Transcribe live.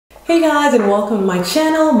Hey guys, and welcome to my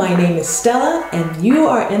channel. My name is Stella and you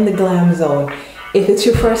are in the glam zone. If it's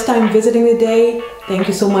your first time visiting today, thank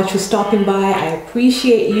you so much for stopping by. I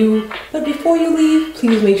appreciate you. But before you leave,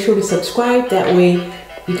 please make sure to subscribe. That way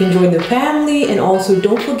you can join the family, and also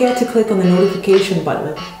don't forget to click on the notification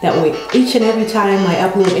button. That way each and every time I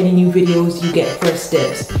upload any new videos, you get first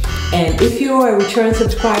dibs. And if you're a return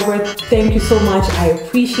subscriber, thank you so much. I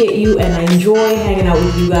appreciate you and I enjoy hanging out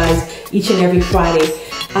with you guys each and every Friday.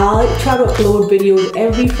 I'll try to upload videos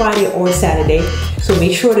every Friday or Saturday, so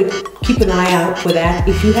make sure to keep an eye out for that.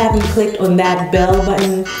 If you haven't clicked on that bell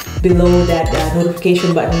button below that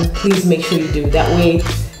notification button, please make sure you do. That way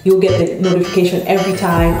you'll get the notification every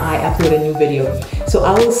time I upload a new video. So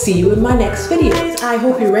I will see you in my next video. I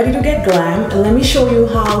hope you're ready to get glam, and let me show you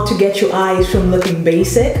how to get your eyes from looking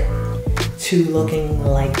basic to looking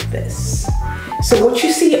like this. So what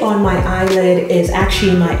you see on my eyelid is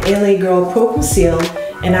actually my LA Girl Pro Conceal,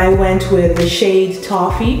 and I went with the shade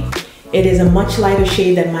Toffee. It is a much lighter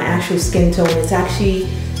shade than my actual skin tone. It's actually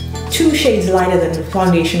 2 shades lighter than the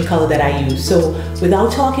foundation color that I use. So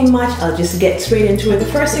without talking much, I'll just get straight into it. The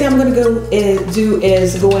first thing I'm gonna do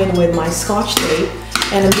is go in with my Scotch tape,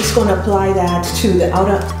 and I'm just gonna apply that to the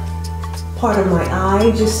outer part of my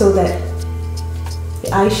eye, just so that the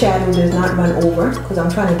eyeshadow does not run over, because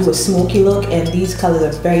I'm trying to do a smoky look and these colors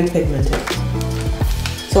are very pigmented.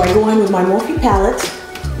 So I go in with my Morphe palette,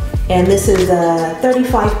 and this is a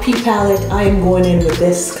 35P palette. I am going in with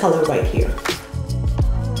this color right here.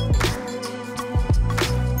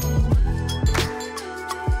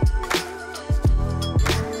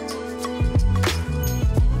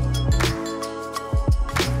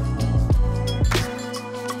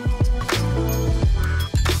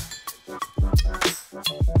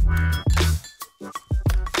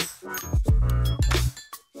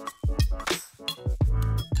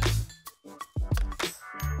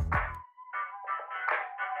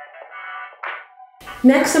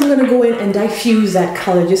 Next, I'm gonna go in and diffuse that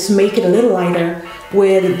color, just make it a little lighter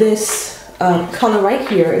with this color right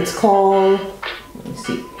here. It's called, let me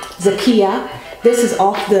see, Zakia. This is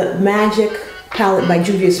off the Magic palette by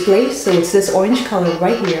Juvia's Place. So it's this orange color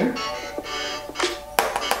right here.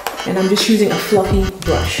 And I'm just using a fluffy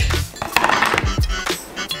brush.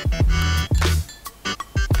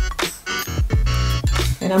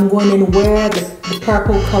 And I'm going in where the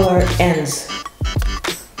purple color ends.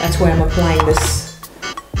 That's where I'm applying this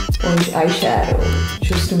orange eyeshadow,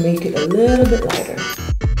 just to make it a little bit lighter.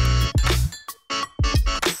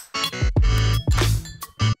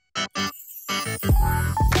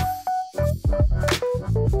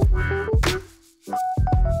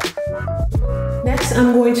 Next,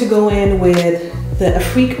 I'm going to go in with the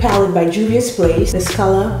Afrique palette by Juvia's Place. This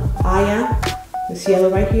color, Aya, this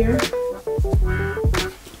yellow right here.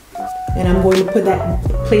 And I'm going to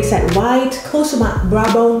place that right close to my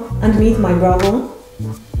brow bone, underneath my brow bone.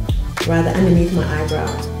 Rather underneath my eyebrow.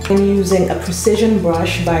 I'm using a precision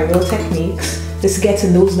brush by Real Techniques. This gets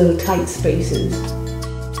in those little tight spaces.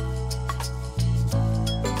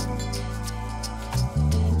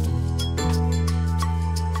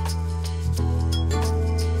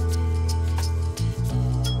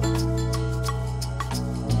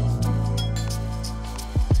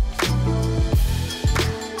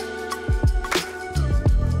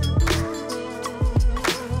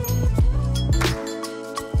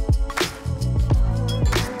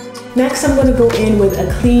 Next, I'm going to go in with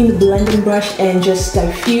a clean blending brush and just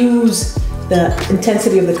diffuse the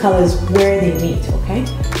intensity of the colors where they meet, okay?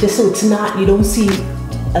 Just so it's not, you don't see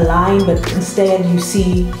a line, but instead you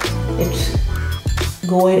see it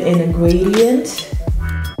going in a gradient.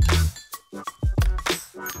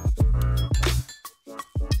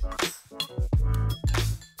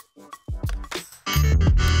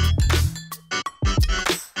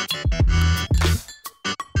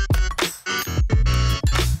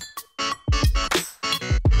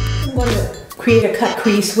 Create a cut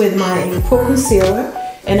crease with my Pro Concealer,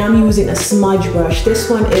 and I'm using a smudge brush. This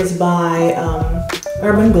one is by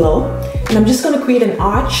Urban Glow, and I'm just going to create an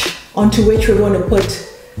arch onto which we're going to put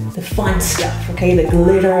the fun stuff, okay, the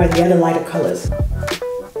glitter and the other lighter colors.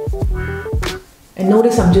 And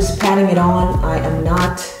notice I'm just patting it on. I am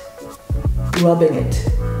not rubbing it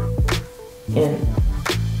in,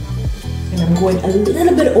 and I'm going a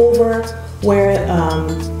little bit over where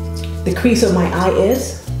the crease of my eye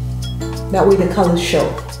is. That way the colors show.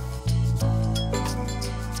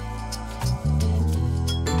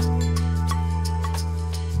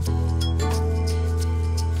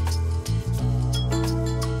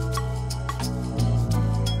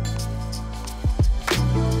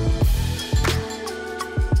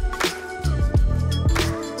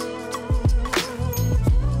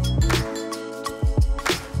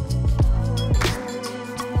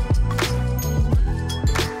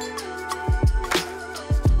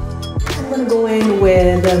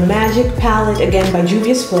 Magic palette, again by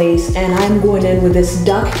Juvia's Place, and I'm going in with this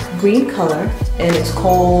dark green color, and it's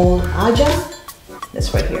called Ardell.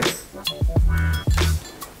 That's right here.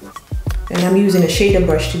 And I'm using a shader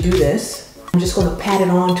brush to do this. I'm just going to pat it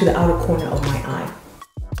on to the outer corner of my eye.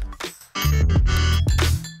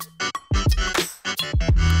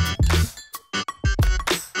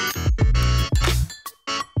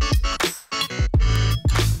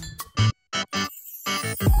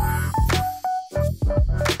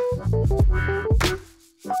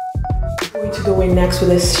 Go in next with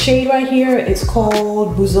this shade right here. It's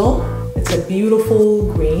called Buzo. It's a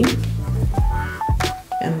beautiful green.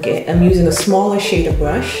 I'm using a smaller shader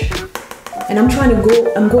brush, and I'm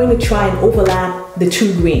going to try and overlap the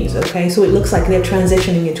two greens, okay? So it looks like they're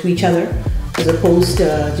transitioning into each other as opposed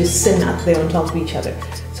to just sitting up there on top of each other.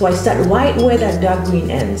 So I start right where that dark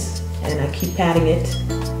green ends, and I keep patting it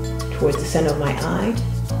towards the center of my eye.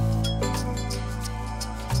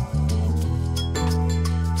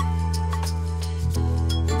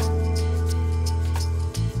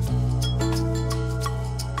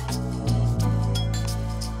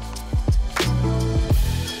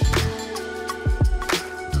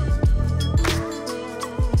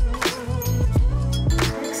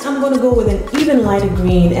 I'm going to go with an even lighter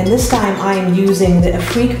green, and this time I am using the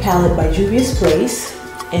Afrique palette by Juvia's Place,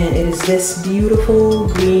 and it is this beautiful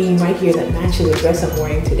green right here that matches the dress I'm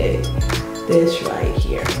wearing today. This right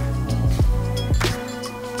here.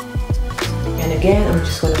 And again, I'm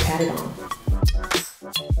just going to pat it on.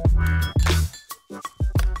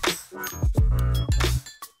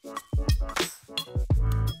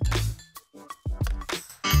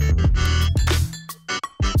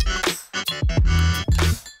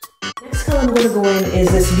 I'm going to go in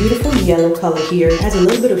is this beautiful yellow color here. It has a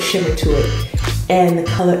little bit of shimmer to it, and the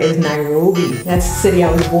color is Nairobi. That's the city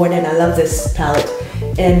I was born in. I love this palette,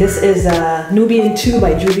 and this is Nubian 2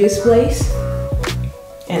 by Juvia's Place,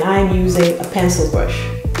 and I'm using a pencil brush.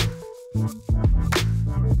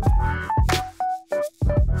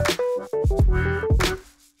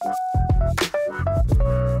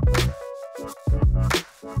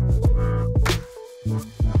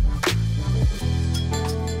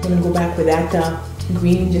 I'm going to go back with that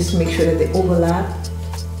green just to make sure that they overlap.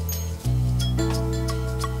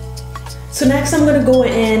 So next I'm going to go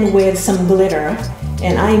in with some glitter,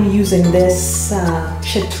 and I'm using this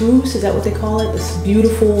chartreuse, is that what they call it? This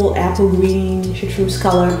beautiful apple green chartreuse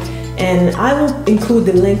color, and I will include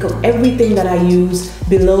the link of everything that I use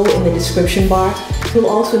below in the description bar. You'll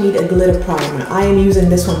also need a glitter primer. I am using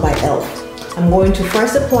this one by e.l.f. I'm going to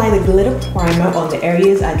first apply the glitter primer on the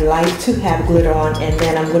areas I'd like to have glitter on, and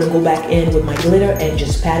then I'm going to go back in with my glitter and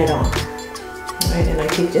just pat it on. Alright, and I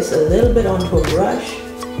take just a little bit onto a brush.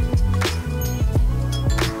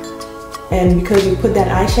 And because you put that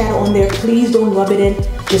eyeshadow on there, please don't rub it in,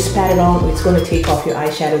 just pat it on. It's going to take off your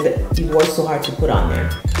eyeshadow that you worked so hard to put on there.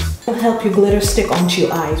 It'll help your glitter stick onto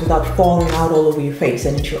your eyes without falling out all over your face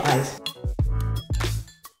and into your eyes.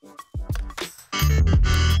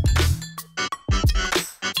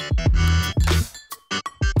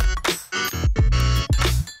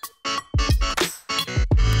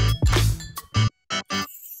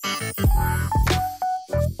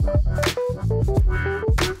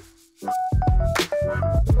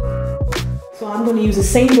 So I'm going to use the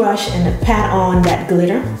same brush and pat on that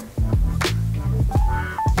glitter.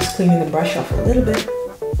 Just cleaning the brush off a little bit.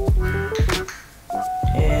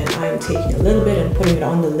 And I'm taking a little bit and putting it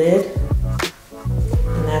on the lid.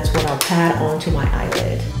 And that's what I'll pat onto my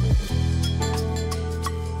eyelid.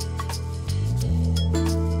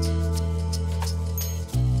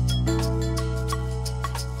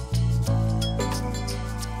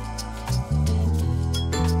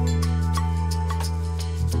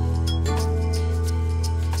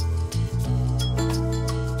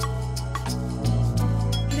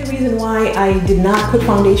 The reason why I did not put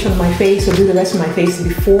foundation on my face or do the rest of my face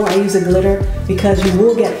before I use the glitter, because you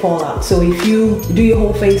will get fallout. So if you do your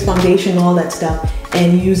whole face, foundation, all that stuff,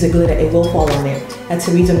 and you use the glitter, it will fall on there. That's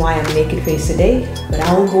the reason why I'm naked face today. But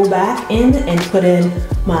I will go back in and put in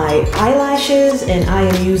my eyelashes, and I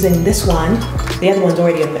am using this one. The other one's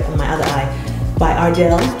already on my other eye, by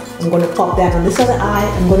Ardell. I'm going to pop that on this other eye.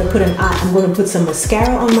 I'm going to put some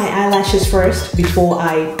mascara on my eyelashes first before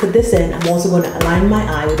I put this in. I'm also going to align my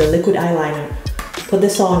eye with a liquid eyeliner. Put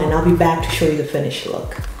this on, and I'll be back to show you the finished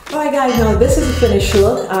look. Alright guys, now this is the finished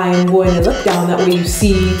look. I am going to look down, that way you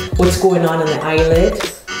see what's going on in the eyelid.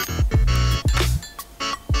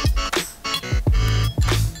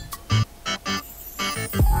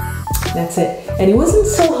 That's it. And it wasn't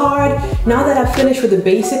so hard. Now that I've finished with the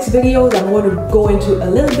basics videos, I'm going to go into a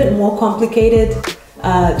little bit more complicated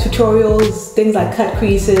tutorials, things like cut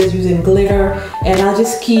creases, using glitter, and I'll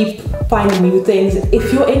just keep finding new things.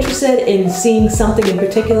 If you're interested in seeing something in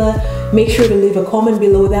particular, make sure to leave a comment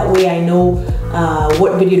below. That way I know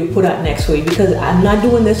what video to put out next week, because I'm not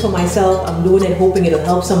doing this for myself. I'm doing it hoping it'll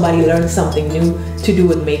help somebody learn something new to do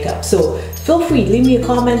with makeup. So feel free, leave me a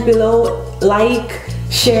comment below, like,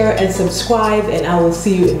 share, and subscribe, and I will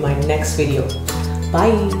see you in my next video.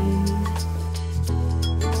 Bye.